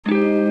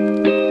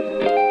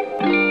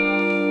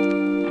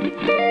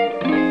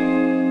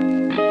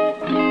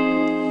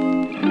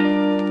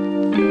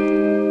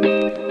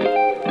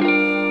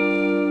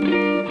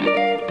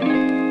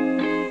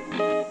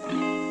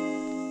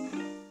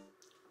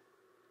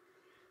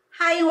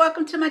Hi and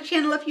welcome to my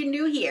channel if you're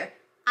new here.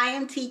 I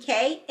am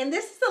TK and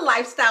this is a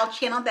lifestyle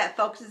channel that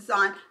focuses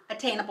on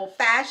attainable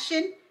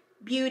fashion,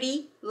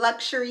 beauty,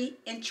 luxury,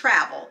 and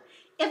travel.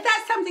 If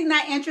that's something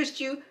that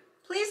interests you,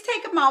 please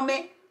take a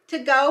moment to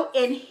go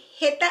and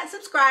hit that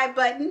subscribe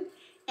button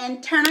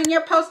and turn on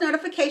your post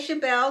notification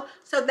bell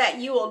so that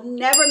you will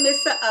never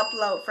miss an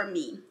upload from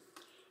me.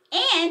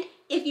 And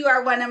if you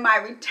are one of my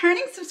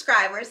returning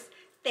subscribers,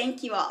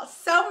 thank you all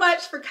so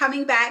much for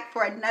coming back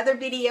for another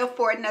video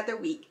for another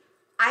week.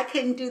 I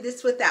couldn't do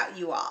this without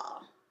you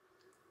all.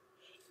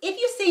 If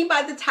you've seen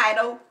by the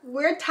title,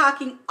 we're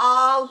talking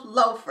all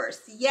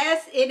loafers.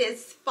 Yes, it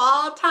is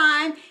fall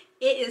time.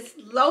 It is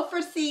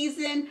loafer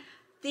season.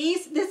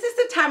 This is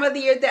the time of the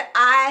year that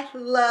I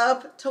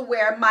love to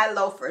wear my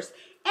loafers.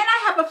 And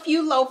I have a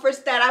few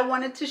loafers that I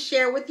wanted to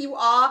share with you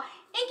all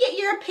and get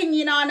your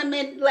opinion on them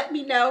and let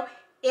me know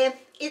if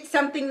it's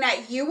something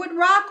that you would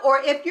rock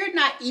or if you're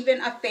not even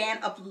a fan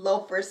of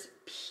loafers,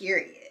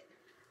 period.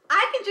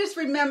 I can just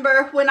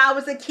remember when I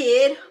was a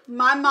kid,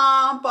 my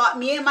mom bought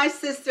me and my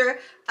sister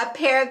a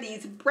pair of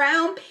these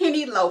brown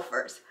penny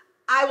loafers.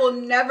 I will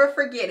never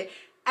forget it.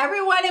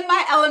 Everyone in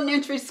my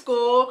elementary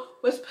school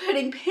was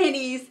putting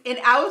pennies, and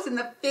I was in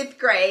the 5th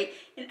grade,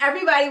 and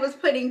everybody was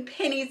putting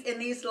pennies in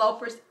these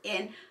loafers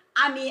in.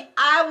 I mean,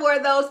 I wore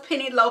those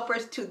penny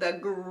loafers to the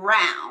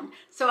ground.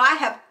 So I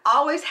have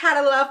always had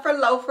a love for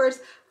loafers,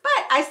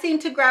 but I seem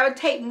to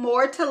gravitate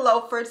more to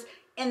loafers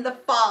in the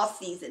fall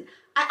season.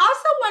 I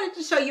also wanted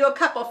to show you a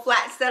couple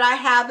flats that I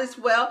have as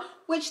well,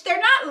 which they're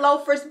not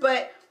loafers,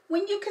 but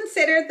when you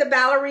consider the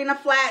ballerina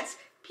flats,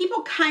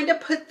 people kind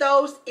of put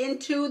those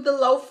into the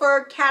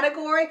loafer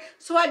category.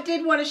 So I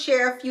did want to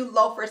share a few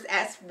loafers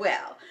as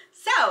well.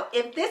 So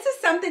if this is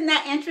something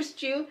that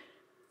interests you,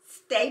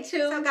 stay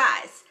tuned. So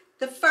guys,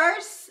 the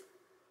first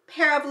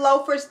pair of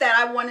loafers that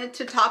I wanted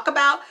to talk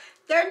about,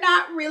 they're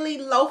not really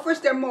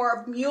loafers, they're more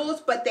of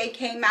mules, but they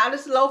came out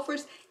as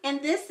loafers.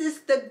 And this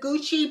is the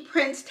Gucci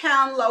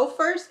Princetoe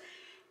loafers.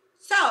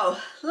 So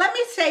let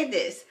me say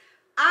this.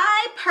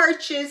 I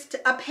purchased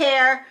a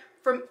pair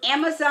from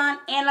Amazon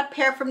and a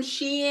pair from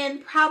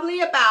Shein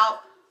probably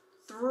about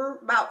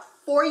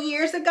 4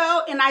 years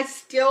ago. And I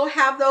still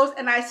have those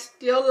and I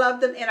still love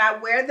them and I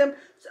wear them.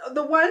 So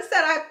the ones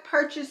that I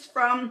purchased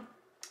from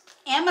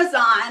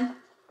Amazon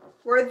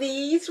were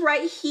these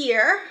right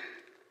here.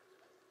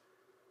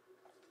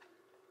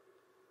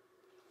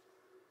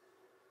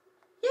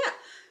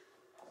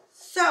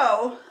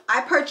 So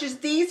I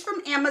purchased these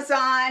from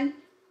Amazon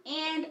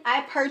and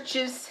I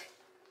purchased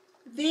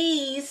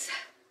these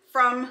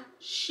from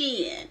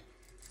Shein.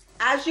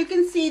 As you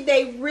can see,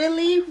 they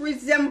really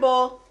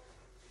resemble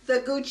the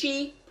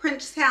Gucci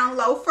Princetoe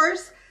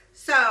loafers.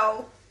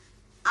 So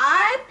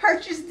I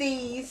purchased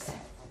these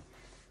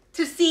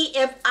to see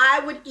if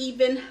I would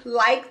even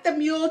like the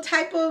mule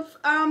type of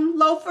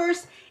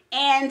loafers,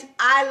 and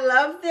I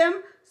love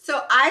them.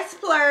 So I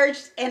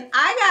splurged and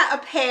I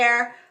got a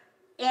pair.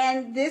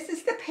 And this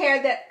is the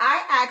pair that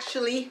I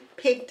actually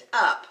picked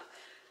up.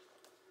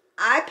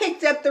 I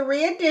picked up the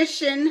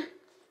re-edition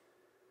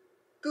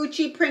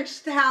Gucci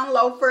Princetoe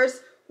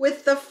loafers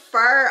with the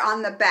fur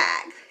on the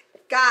back.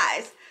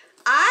 Guys,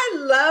 I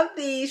love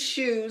these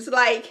shoes.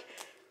 Like,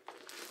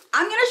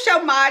 I'm going to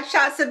show mod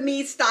shots of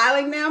me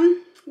styling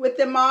them with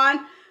them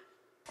on.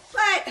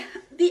 But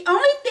the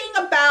only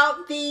thing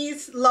about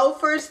these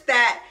loafers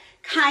that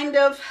kind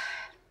of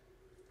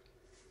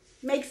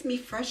makes me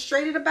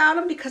frustrated about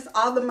them because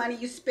all the money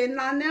you spend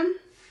on them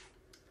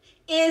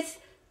is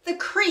the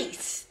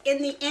crease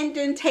in the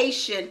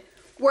indentation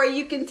where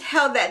you can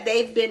tell that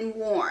they've been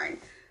worn.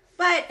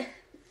 But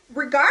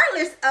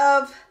regardless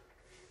of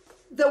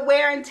the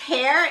wear and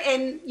tear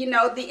and, you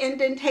know, the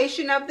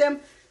indentation of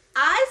them,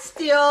 I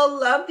still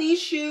love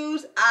these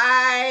shoes.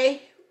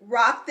 I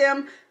rock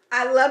them.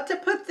 I love to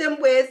put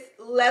them with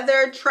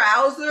leather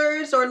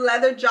trousers or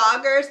leather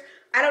joggers.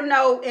 I don't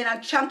know, in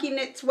a chunky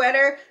knit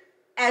sweater,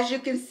 as you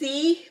can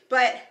see.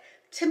 But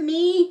to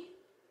me,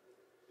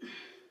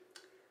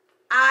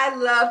 I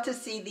love to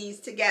see these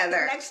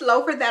together. The next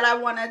loafer that I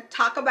want to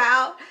talk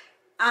about,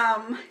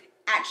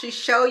 actually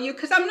show you,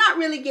 because I'm not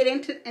really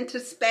getting into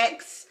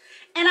specs,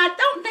 and I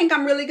don't think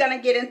I'm really going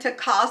to get into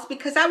cost,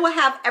 because I will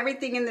have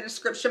everything in the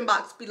description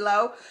box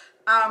below,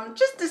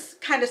 just to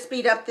kind of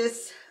speed up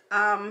this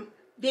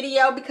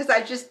video, because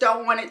I just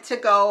don't want it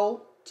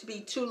to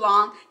be too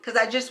long, because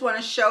I just want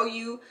to show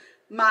you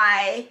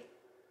my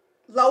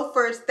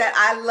loafers that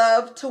I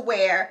love to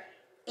wear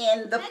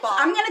in the fall.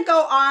 I'm going to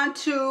go on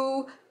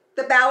to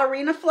the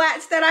ballerina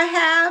flats that I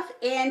have,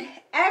 and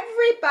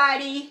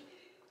everybody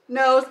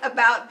knows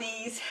about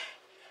these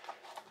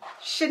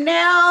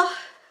Chanel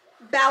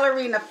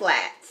ballerina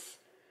flats.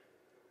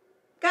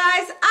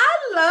 Guys,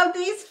 I love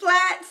these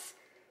flats.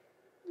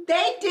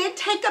 They did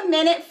take a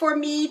minute for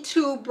me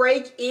to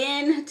break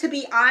in, to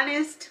be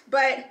honest,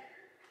 but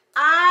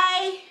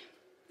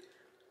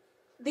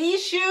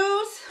these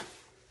shoes,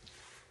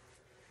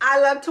 I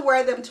love to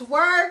wear them to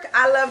work.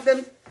 I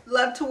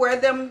love to wear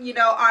them, you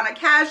know, on a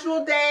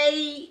casual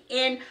day.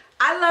 And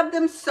I love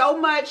them so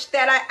much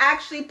that I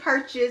actually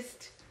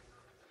purchased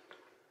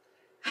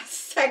a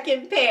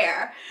second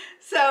pair.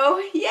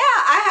 So yeah,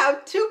 I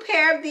have 2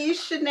 pair of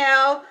these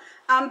Chanel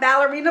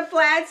ballerina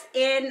flats,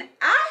 and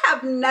I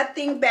have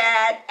nothing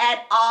bad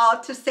at all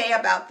to say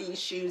about these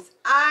shoes.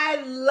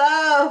 I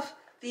love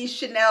these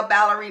Chanel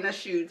ballerina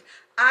shoes.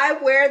 I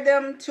wear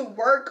them to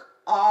work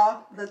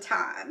all the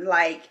time.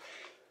 Like,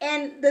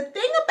 and the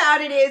thing about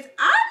it is,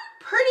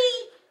 I'm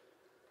pretty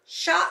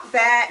shocked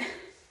that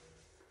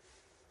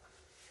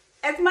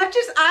as much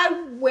as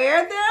I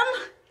wear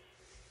them,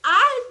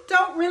 I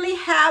don't really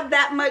have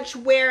that much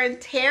wear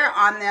and tear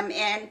on them,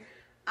 and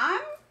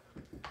I'm,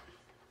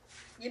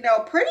 you know,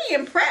 pretty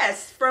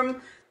impressed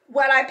from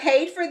what I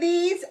paid for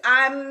these.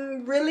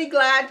 I'm really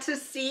glad to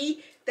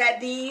see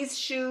that these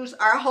shoes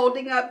are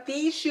holding up.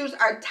 These shoes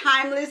are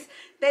timeless.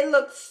 They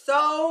look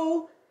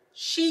so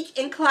chic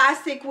and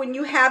classic when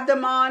you have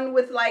them on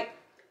with like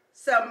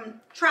some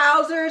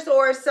trousers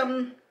or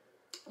some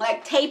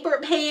like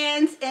tapered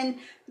pants and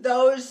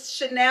those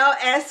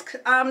Chanel-esque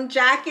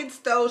jackets,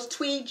 those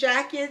tweed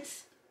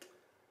jackets.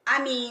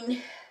 I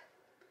mean,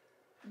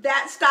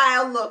 that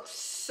style looks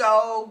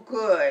so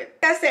good.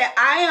 Like I said,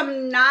 I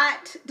am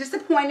not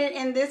disappointed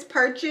in this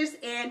purchase,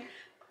 and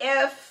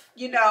if,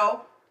 you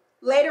know,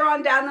 later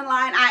on down the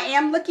line, I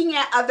am looking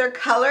at other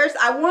colors.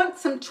 I want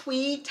some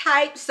tweed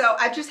type, so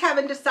I just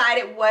haven't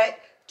decided what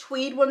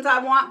tweed ones I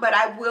want, but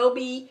I will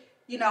be,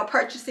 you know,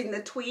 purchasing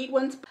the tweed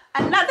ones.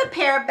 Another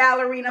pair of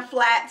ballerina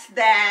flats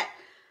that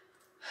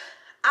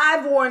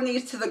I've worn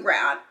these to the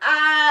ground.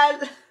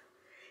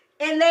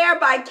 And they are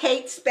by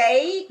Kate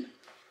Spade.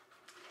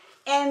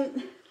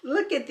 And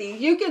look at these.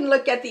 You can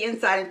look at the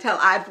inside and tell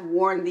I've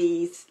worn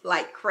these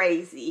like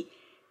crazy.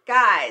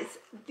 Guys,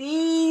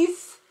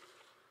 these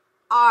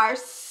are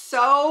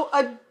so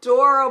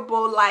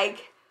adorable.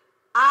 Like,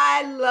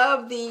 I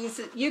love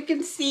these. You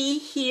can see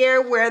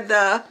here where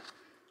the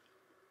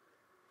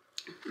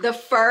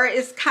fur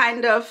is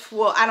kind of,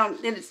 well,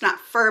 it's not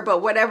fur,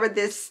 but whatever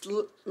this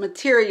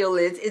material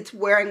is, it's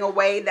wearing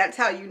away. That's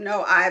how you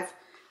know I've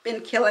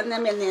been killing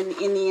them. And then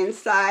in the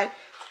inside,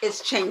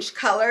 it's changed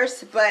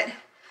colors. But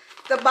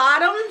the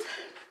bottoms,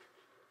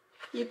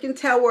 you can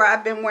tell where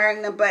I've been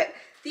wearing them. But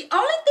the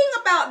only thing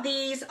about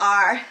these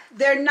are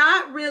they're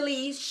not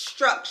really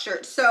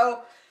structured.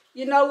 So,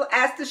 you know,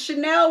 as the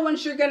Chanel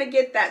ones, you're going to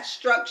get that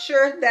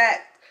structure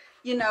that,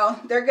 you know,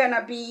 they're going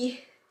to be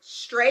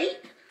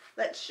straight.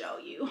 Let's show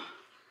you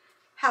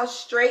how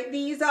straight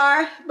these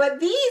are. But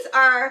these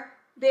are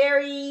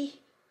they're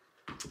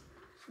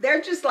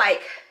just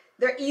like,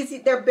 they're easy,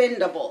 they're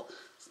bendable.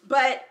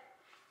 But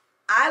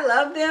I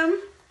love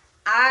them.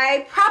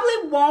 I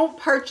probably won't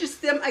purchase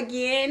them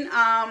again.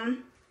 I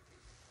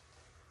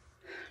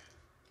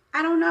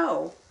don't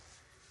know.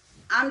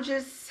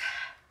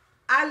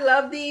 I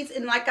love these,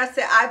 and like I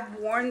said, I've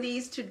worn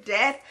these to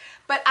death,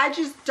 but I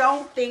just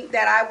don't think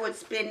that I would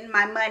spend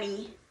my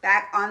money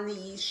back on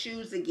these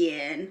shoes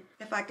again,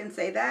 if I can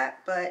say that.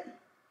 But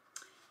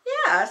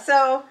yeah,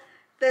 so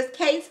the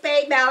Kate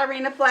Spade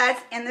ballerina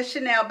flats and the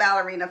Chanel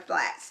ballerina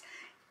flats.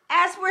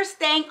 As we're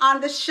staying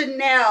on the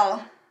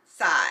Chanel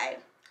side,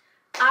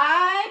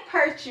 I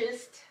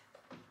purchased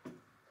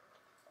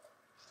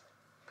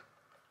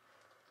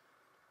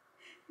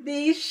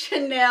these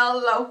Chanel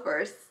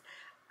loafers.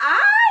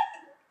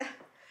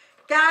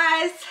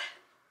 Guys,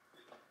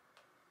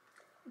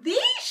 these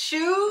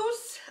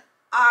shoes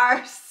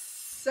are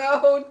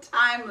so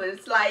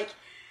timeless. Like,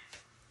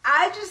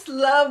 I just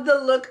love the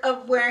look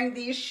of wearing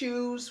these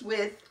shoes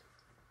with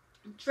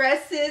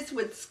dresses,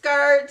 with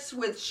skirts,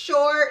 with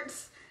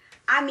shorts.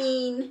 I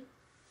mean,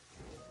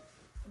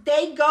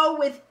 they go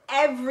with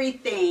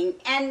everything.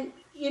 And,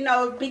 you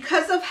know,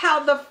 because of how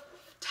the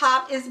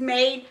top is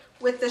made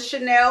with the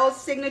Chanel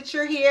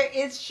signature here,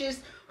 it's just,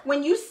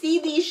 when you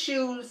see these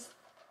shoes,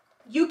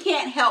 you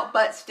can't help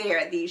but stare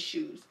at these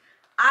shoes.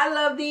 I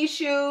love these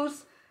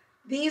shoes.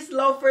 These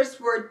loafers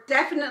were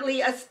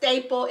definitely a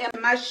staple in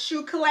my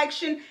shoe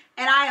collection,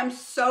 and I am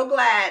so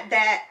glad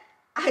that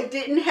I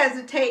didn't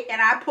hesitate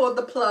and I pulled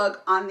the plug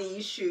on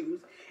these shoes.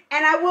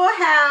 And I will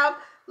have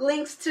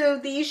links to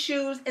these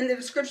shoes in the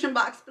description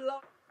box below.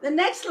 The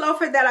next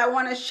loafer that I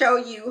want to show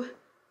you,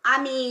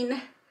 I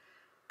mean,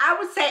 I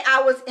would say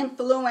I was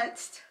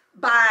influenced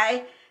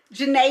by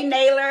Janae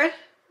Naylor,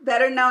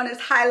 better known as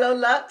Hilo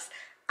Lux.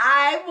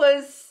 I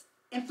was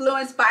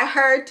influenced by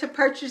her to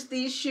purchase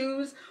these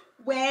shoes.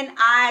 When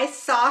I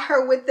saw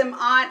her with them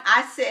on,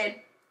 I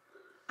said,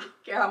 I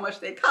don't care how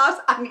much they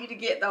cost, I need to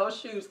get those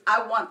shoes.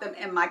 I want them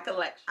in my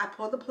collection. I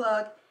pulled the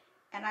plug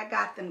and I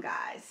got them,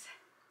 guys.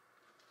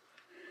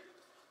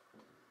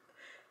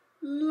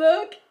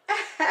 Look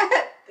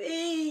at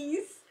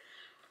these.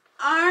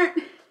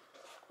 Aren't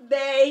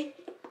they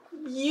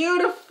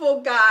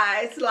beautiful,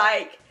 guys?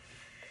 Like,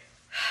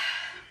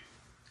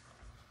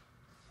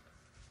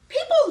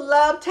 people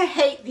love to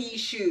hate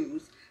these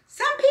shoes.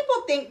 Some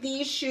people think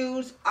these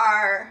shoes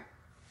are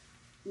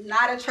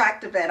not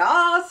attractive at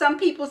all. Some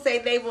people say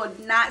they will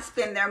not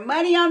spend their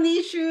money on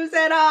these shoes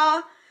at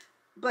all.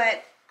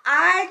 But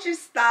I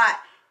just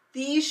thought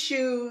these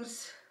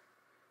shoes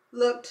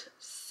looked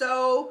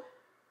so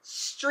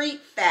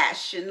street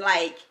fashion,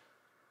 like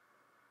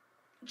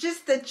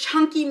just the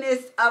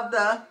chunkiness of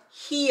the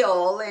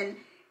heel, and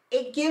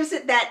it gives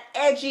it that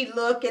edgy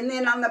look. And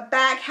then on the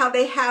back, how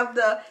they have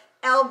the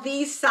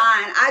LV sign,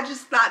 I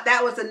just thought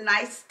that was a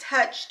nice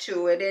touch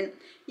to it. And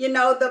you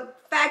know, the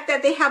fact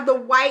that they have the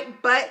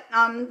white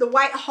the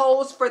white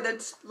holes for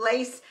the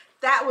lace,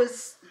 that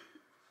was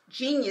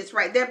genius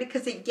right there,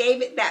 because it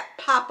gave it that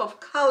pop of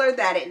color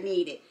that it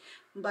needed.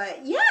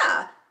 But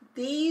yeah,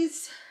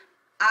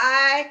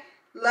 I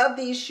love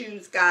these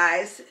shoes,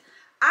 guys.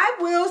 I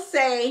will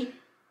say,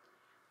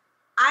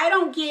 I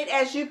don't get,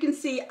 as you can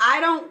see,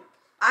 I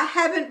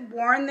haven't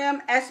worn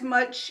them as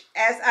much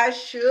as I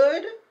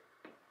should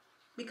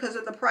because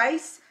of the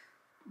price,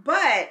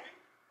 but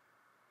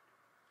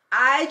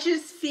I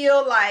just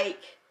feel like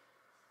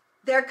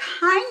they're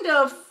kind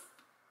of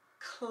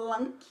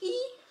clunky,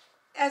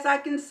 as I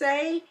can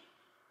say.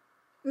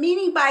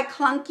 Meaning by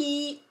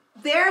clunky,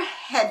 they're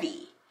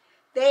heavy.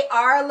 They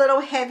are a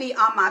little heavy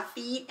on my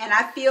feet, and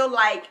I feel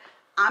like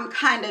I'm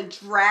kind of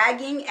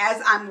dragging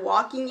as I'm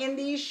walking in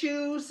these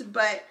shoes.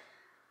 But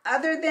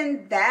other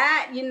than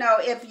that, you know,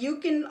 if you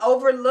can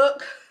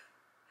overlook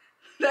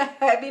the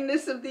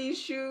heaviness of these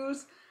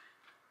shoes,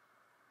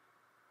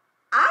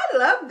 I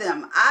love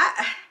them.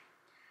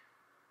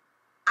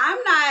 I'm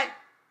not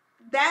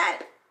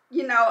that,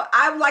 you know,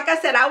 like I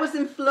said, I was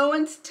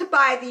influenced to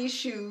buy these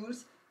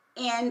shoes,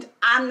 and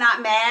I'm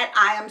not mad.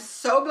 I am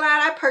so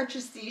glad I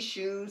purchased these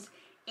shoes,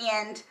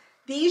 and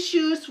these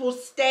shoes will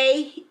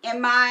stay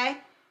in my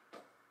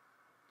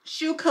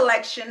shoe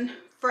collection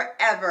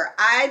forever.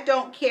 I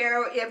don't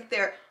care if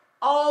they're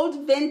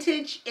old,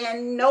 vintage,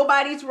 and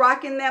nobody's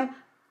rocking them.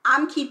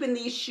 I'm keeping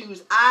these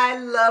shoes. I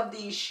love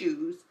these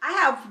shoes. I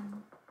have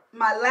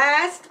my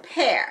last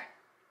pair,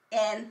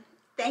 and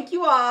thank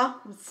you all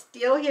who's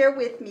still here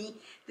with me.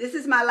 This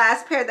is my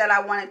last pair that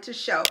I wanted to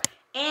show.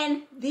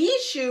 And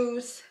these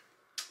shoes,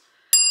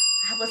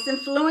 I was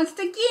influenced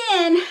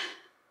again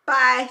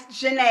by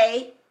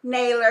Janae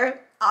Naylor,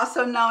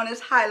 also known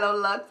as Hilo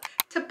Lux,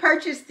 to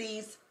purchase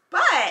these,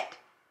 but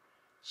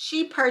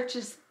she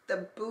purchased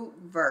the boot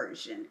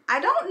version. I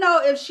don't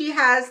know if she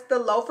has the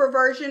loafer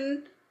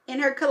version in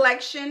her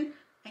collection.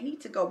 I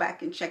need to go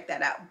back and check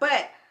that out.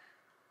 But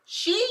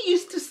she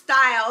used to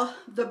style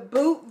the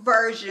boot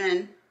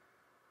version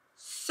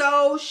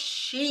so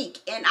chic,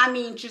 and I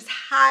mean just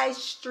high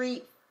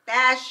street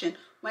fashion.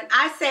 When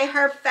I say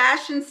her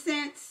fashion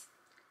sense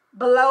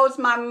blows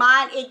my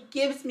mind, it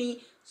gives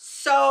me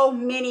so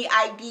many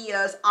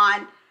ideas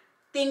on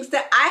things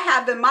that I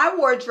have in my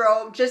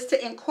wardrobe just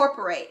to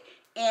incorporate.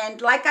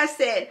 And like I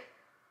said,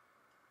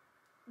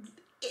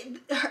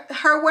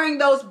 her wearing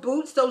those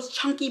boots, those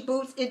chunky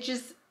boots,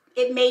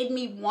 it made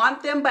me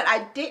want them, but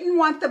I didn't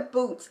want the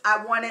boots.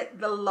 I wanted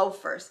the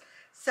loafers.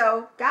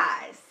 So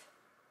guys,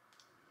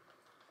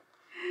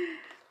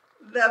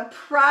 the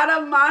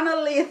Prada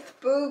Monolith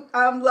boot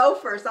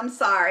loafers, I'm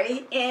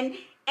sorry. And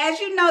as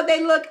you know,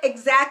 they look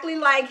exactly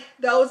like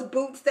those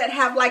boots that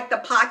have like the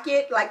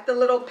pocket, like the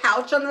little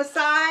pouch on the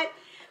side.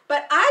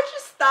 But I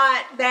just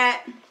thought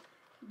that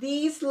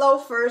these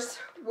loafers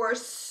were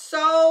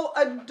so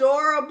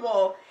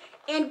adorable.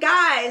 And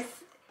guys,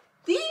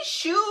 these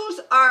shoes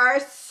are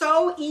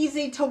so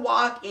easy to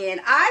walk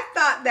in. I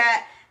thought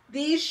that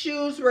these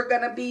shoes were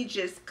gonna be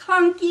just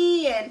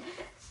clunky, and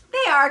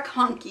they are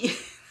clunky.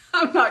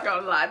 I'm not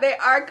gonna lie, they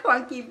are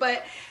clunky,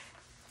 but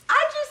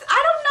I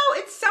don't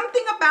know, it's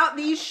something about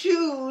these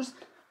shoes,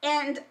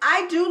 and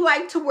I do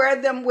like to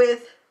wear them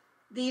with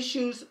these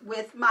shoes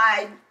with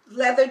my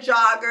leather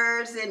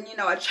joggers and, you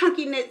know, a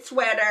chunky knit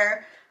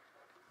sweater.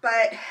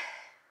 But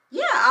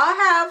yeah, I'll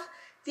have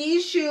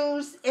these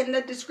shoes in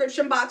the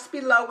description box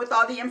below with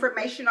all the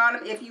information on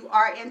them if you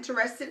are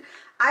interested.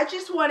 I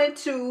just wanted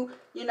to,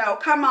 you know,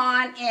 come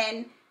on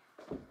and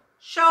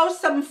show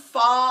some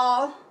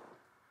fall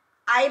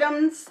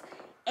items.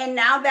 And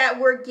now that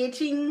we're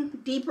getting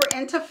deeper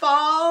into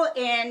fall,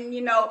 and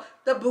you know,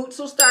 the boots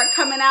will start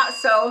coming out,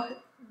 so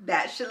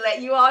that should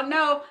let you all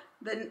know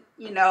the,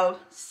 you know,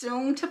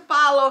 soon to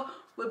follow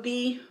will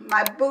be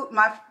my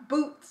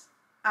boots.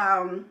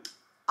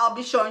 I'll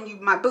be showing you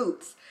my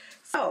boots.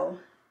 So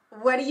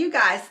what do you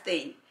guys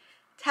think?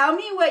 Tell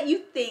me what you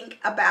think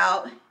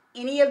about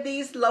any of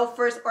these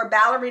loafers or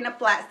ballerina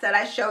flats that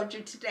I showed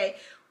you today.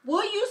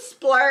 Will you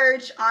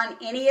splurge on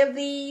any of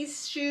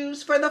these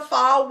shoes for the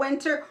fall,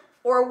 winter,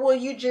 or will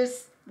you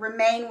just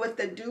remain with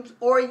the dupes,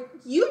 or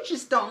you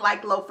just don't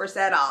like loafers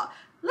at all?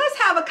 Let's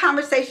have a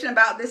conversation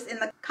about this in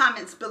the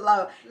comments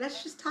below.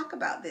 Let's just talk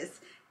about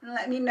this and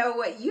let me know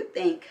what you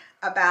think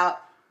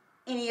about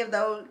any of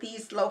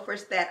these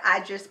loafers that I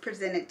just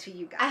presented to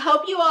you guys. I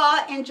hope you all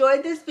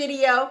enjoyed this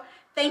video.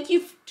 Thank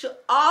you to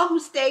all who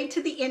stayed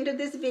to the end of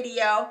this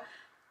video.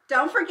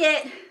 Don't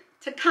forget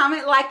to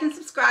comment, like, and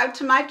subscribe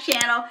to my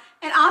channel,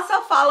 and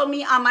also follow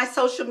me on my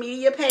social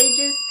media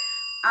pages.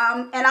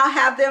 And I'll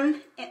have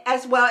them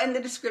as well in the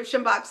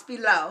description box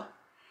below.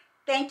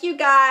 Thank you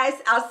guys.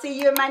 I'll see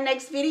you in my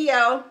next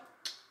video.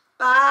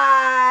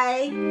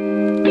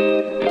 Bye.